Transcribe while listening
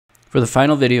For the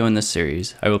final video in this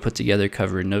series, I will put together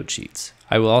cover and note sheets.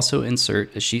 I will also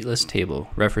insert a sheet list table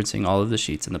referencing all of the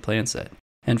sheets in the plan set.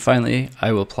 And finally,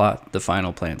 I will plot the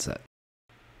final plan set.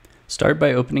 Start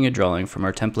by opening a drawing from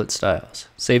our template styles.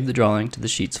 Save the drawing to the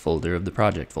Sheets folder of the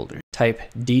project folder. Type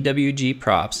DWG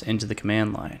props into the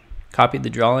command line. Copy the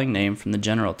drawing name from the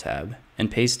General tab and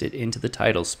paste it into the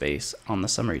title space on the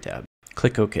Summary tab.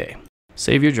 Click OK.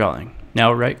 Save your drawing.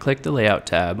 Now right-click the Layout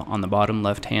tab on the bottom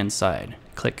left-hand side.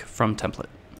 Click From Template.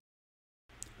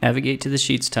 Navigate to the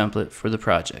Sheets template for the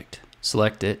project.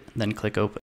 Select it, then click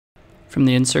Open. From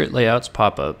the Insert Layouts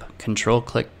pop-up,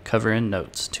 Control-click Cover and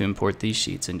Notes to import these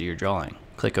sheets into your drawing.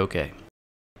 Click OK.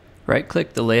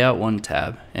 Right-click the Layout 1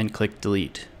 tab and click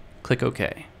Delete. Click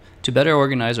OK. To better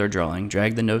organize our drawing,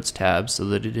 drag the Notes tab so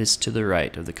that it is to the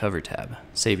right of the Cover tab.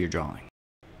 Save your drawing.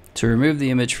 To remove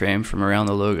the image frame from around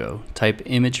the logo, type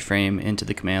Image Frame into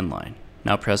the command line.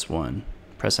 Now press 1.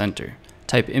 Press Enter.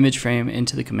 Type Image Frame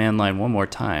into the command line one more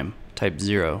time. Type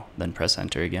 0, then press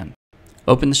Enter again.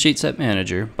 Open the Sheet Set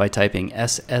Manager by typing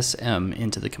SSM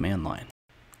into the command line.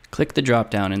 Click the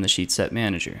drop-down in the Sheet Set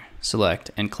Manager.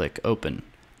 Select and click Open.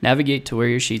 Navigate to where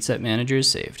your Sheet Set Manager is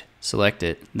saved. Select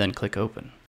it, then click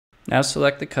Open. Now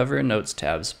select the Cover and Notes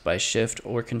tabs by Shift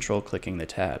or Control clicking the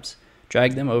tabs.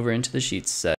 Drag them over into the Sheet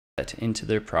Set into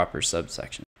their proper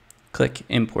subsection. Click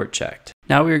Import Checked.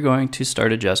 Now we are going to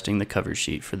start adjusting the cover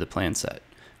sheet for the plan set.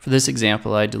 For this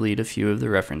example, I delete a few of the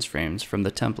reference frames from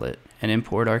the template and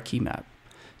import our key map.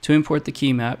 To import the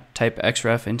key map, type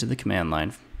xref into the command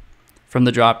line. From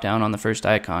the drop-down on the first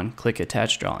icon, click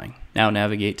Attach Drawing. Now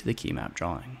navigate to the key map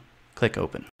drawing. Click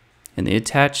Open. In the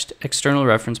Attached External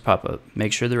Reference pop-up,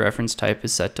 make sure the reference type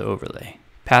is set to Overlay.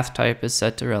 Path type is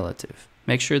set to Relative.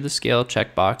 Make sure the Scale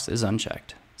checkbox is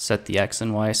unchecked. Set the X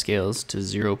and Y scales to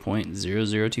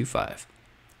 0.0025.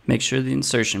 Make sure the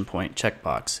Insertion Point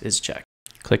checkbox is checked.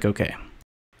 Click OK.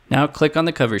 Now click on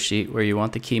the cover sheet where you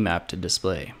want the key map to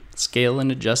display. Scale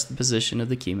and adjust the position of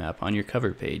the key map on your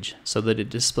cover page so that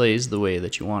it displays the way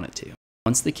that you want it to.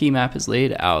 Once the key map is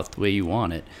laid out the way you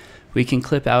want it, we can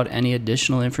clip out any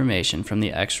additional information from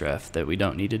the xref that we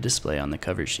don't need to display on the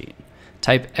cover sheet.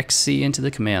 Type XC into the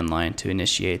command line to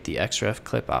initiate the xref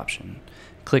clip option.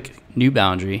 Click New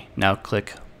Boundary, now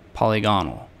click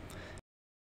Polygonal.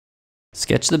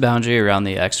 Sketch the boundary around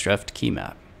the xref key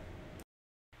map.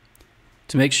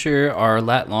 To make sure our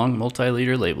lat-long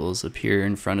multi-leader labels appear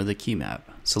in front of the key map,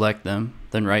 select them,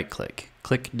 then right-click.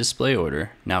 Click Display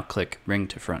Order, now click Bring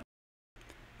to Front.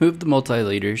 Move the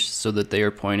multi-leaders so that they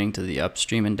are pointing to the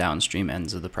upstream and downstream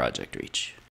ends of the project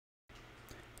reach.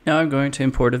 Now I'm going to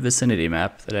import a vicinity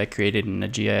map that I created in a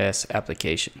GIS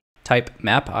application. Type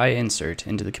Map I Insert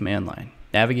into the command line.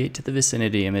 Navigate to the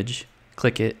vicinity image,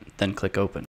 click it, then click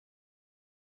Open.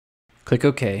 Click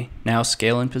OK. Now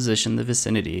scale and position the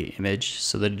vicinity image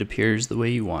so that it appears the way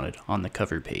you want it on the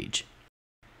cover page.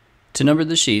 To number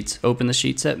the sheets, open the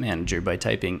Sheet Set Manager by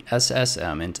typing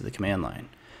SSM into the command line.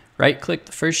 Right-click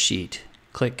the first sheet,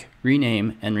 click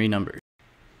Rename and Renumber.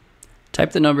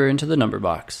 Type the number into the number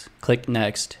box, click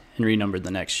Next, and renumber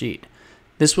the next sheet.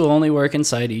 This will only work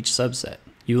inside each subset.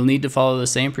 You will need to follow the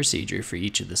same procedure for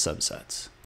each of the subsets.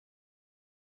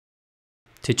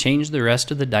 To change the rest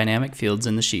of the dynamic fields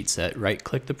in the sheet set,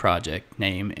 right-click the project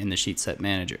name in the Sheet Set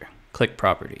Manager. Click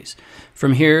Properties.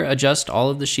 From here, adjust all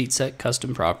of the sheet set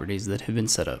custom properties that have been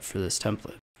set up for this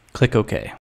template. Click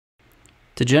OK.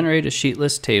 To generate a sheet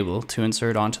list table to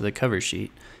insert onto the cover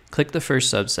sheet, click the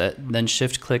first subset, then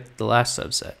shift-click the last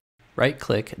subset.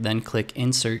 Right-click, then click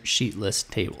Insert Sheet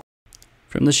List Table.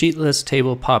 From the Sheet List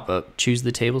Table pop-up, choose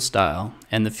the table style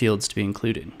and the fields to be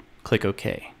included. Click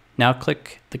OK. Now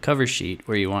click the cover sheet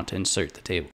where you want to insert the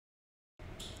table.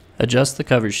 Adjust the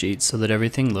cover sheet so that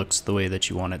everything looks the way that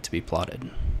you want it to be plotted.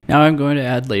 Now I'm going to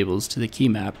add labels to the key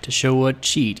map to show what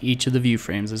sheet each of the view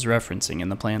frames is referencing in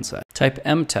the plan set. Type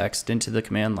mtext into the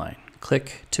command line.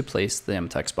 Click to place the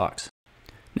mtext box.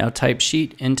 Now type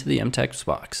sheet into the mtext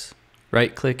box.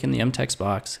 Right-click in the mtext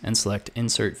box and select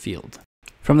Insert Field.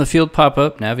 From the field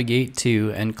pop-up, navigate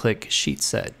to and click Sheet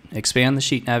Set. Expand the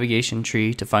sheet navigation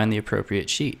tree to find the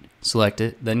appropriate sheet. Select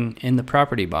it, then in the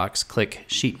property box, click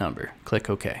Sheet Number.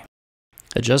 Click OK.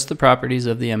 Adjust the properties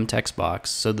of the mtext box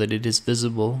so that it is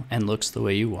visible and looks the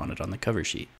way you want it on the cover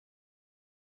sheet.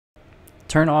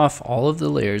 Turn off all of the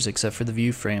layers except for the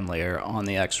view frame layer on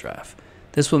the xref.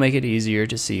 This will make it easier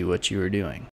to see what you are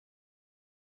doing.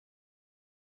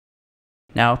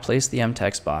 Now place the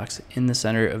mtext box in the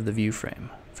center of the view frame.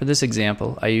 For this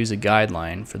example, I use a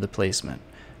guideline for the placement.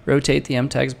 Rotate the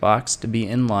mtext box to be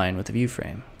in line with the view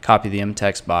frame. Copy the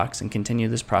mtext box and continue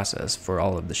this process for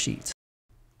all of the sheets.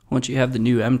 Once you have the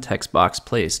new mText box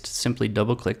placed, simply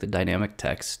double-click the dynamic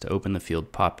text to open the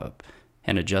field pop-up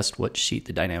and adjust what sheet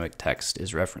the dynamic text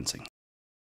is referencing.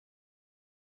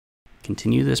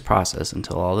 Continue this process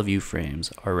until all the view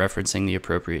frames are referencing the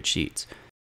appropriate sheets.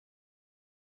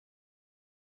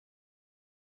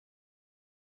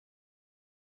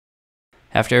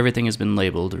 After everything has been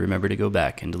labeled, remember to go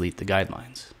back and delete the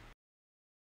guidelines.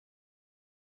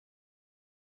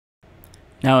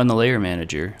 Now in the Layer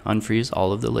Manager, unfreeze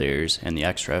all of the layers and the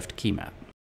XREF key map.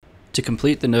 To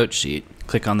complete the note sheet,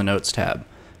 click on the Notes tab.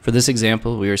 For this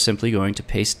example, we are simply going to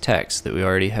paste text that we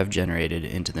already have generated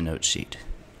into the note sheet.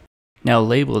 Now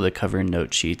label the cover and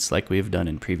note sheets like we have done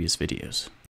in previous videos.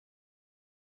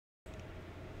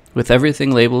 With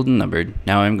everything labeled and numbered,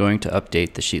 now I'm going to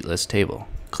update the sheet list table.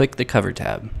 Click the Cover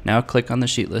tab. Now click on the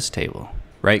sheet list table.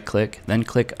 Right-click, then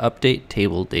click Update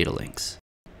Table Data Links.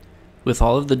 With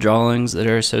all of the drawings that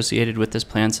are associated with this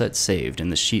plan set saved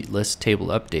and the sheet list table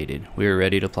updated, we are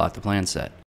ready to plot the plan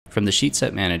set. From the Sheet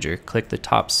Set Manager, click the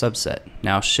top subset.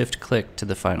 Now shift-click to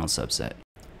the final subset.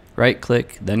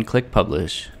 Right-click, then click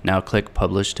Publish. Now click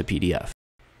Publish to PDF.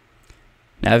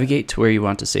 Navigate to where you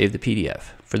want to save the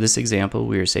PDF. For this example,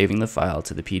 we are saving the file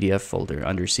to the PDF folder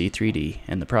under C3D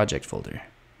in the Project folder.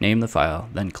 Name the file,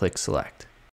 then click Select.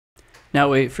 Now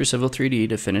wait for Civil 3D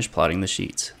to finish plotting the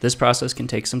sheets. This process can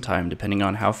take some time depending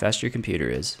on how fast your computer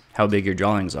is, how big your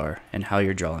drawings are, and how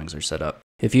your drawings are set up.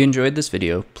 If you enjoyed this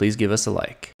video, please give us a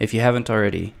like. If you haven't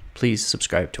already, please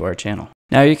subscribe to our channel.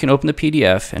 Now you can open the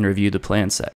PDF and review the plan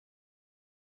set.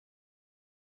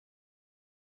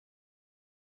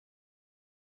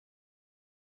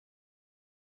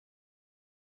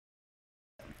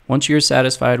 Once you are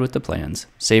satisfied with the plans,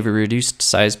 save a reduced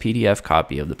size PDF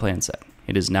copy of the plan set.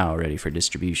 It is now ready for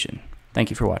distribution. Thank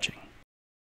you for watching.